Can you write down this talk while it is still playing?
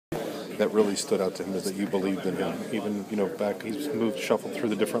that really stood out to him is that you believed in him. Even, back, he's shuffled through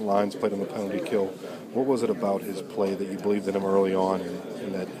the different lines, played on the penalty kill. What was it about his play that you believed in him early on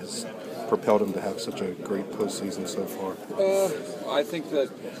and that has propelled him to have such a great postseason so far? I think that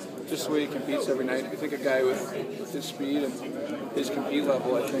just the way he competes every night. I think a guy with his speed and his compete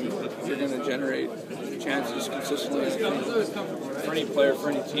level, I think you're going to generate chances consistently. For any player, for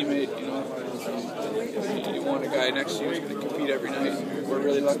any teammate, you want a guy next to you who's going to compete every night. We're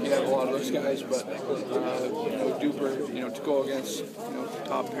really lucky to have a lot of those guys, but Duper, to go against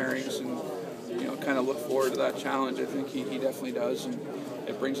top pairings and kind of look forward to that challenge. I think he definitely does, and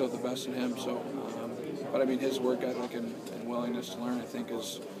it brings out the best in him. So, but I mean, his work ethic and willingness to learn, I think,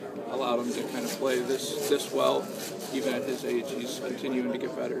 has allowed him to kind of play this well, even at his age. He's continuing to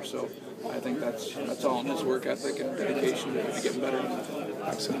get better. So, I think that's all in his work ethic and dedication to getting better.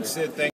 Sid, thank